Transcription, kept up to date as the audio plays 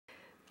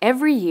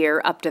Every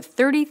year, up to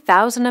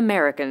 30,000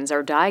 Americans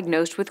are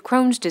diagnosed with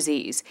Crohn's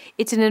disease.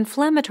 It's an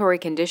inflammatory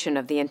condition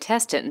of the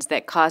intestines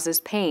that causes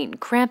pain,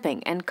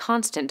 cramping, and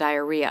constant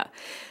diarrhea.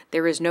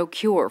 There is no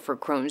cure for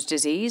Crohn's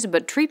disease,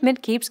 but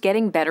treatment keeps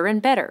getting better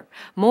and better.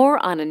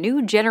 More on a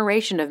new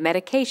generation of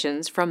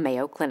medications from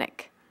Mayo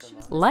Clinic.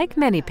 Like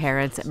many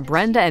parents,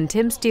 Brenda and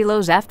Tim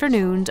Stilo's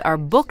afternoons are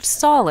booked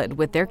solid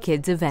with their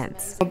kids'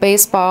 events.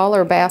 Baseball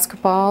or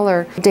basketball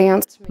or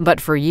dance.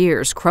 But for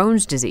years,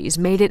 Crohn's disease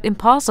made it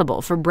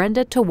impossible for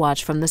Brenda to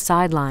watch from the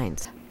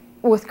sidelines.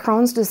 With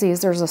Crohn's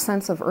disease, there's a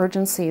sense of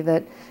urgency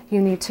that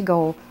you need to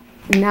go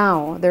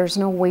now. There's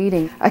no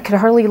waiting. I could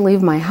hardly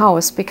leave my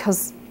house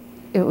because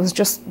it was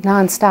just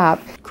nonstop.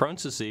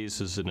 Crohn's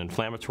disease is an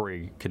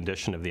inflammatory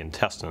condition of the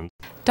intestines.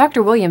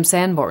 Dr. William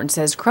Sanborn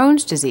says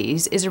Crohn's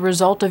disease is a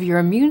result of your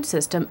immune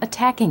system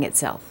attacking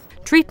itself.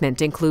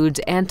 Treatment includes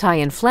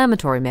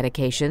anti-inflammatory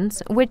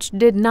medications, which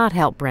did not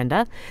help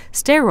Brenda,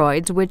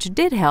 steroids, which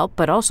did help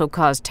but also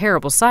caused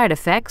terrible side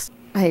effects,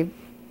 I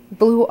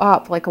blew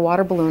up like a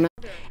water balloon,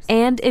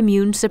 and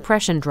immune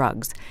suppression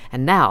drugs.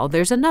 And now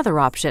there's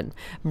another option.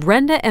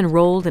 Brenda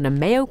enrolled in a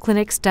Mayo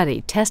Clinic study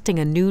testing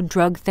a new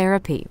drug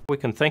therapy. We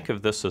can think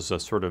of this as a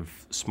sort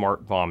of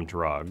smart bomb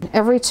drug.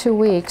 Every 2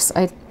 weeks,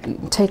 I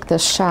take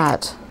this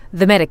shot.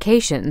 The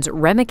medications,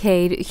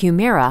 Remicade,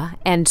 Humira,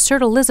 and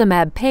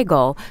certolizumab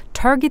pegol,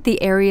 target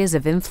the areas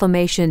of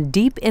inflammation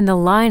deep in the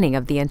lining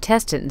of the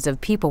intestines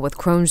of people with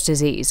Crohn's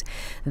disease.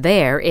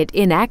 There, it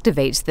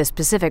inactivates the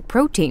specific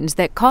proteins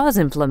that cause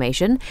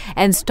inflammation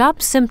and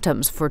stops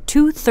symptoms for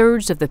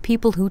 2/3 of the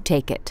people who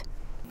take it.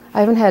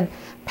 I haven't had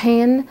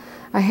pain.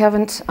 I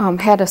haven't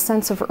had a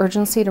sense of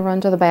urgency to run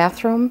to the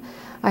bathroom.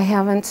 I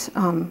haven't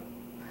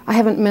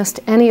missed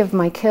any of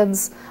my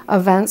kids'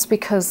 events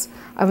because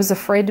I was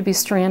afraid to be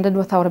stranded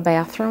without a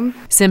bathroom.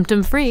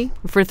 Symptom-free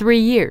for 3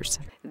 years.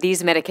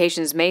 These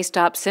medications may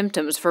stop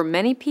symptoms for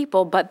many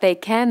people, but they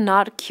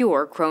cannot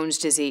cure Crohn's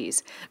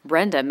disease.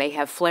 Brenda may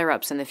have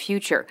flare-ups in the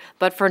future,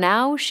 but for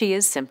now, she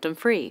is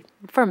symptom-free.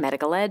 For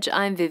Medical Edge,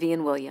 I'm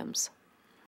Vivian Williams.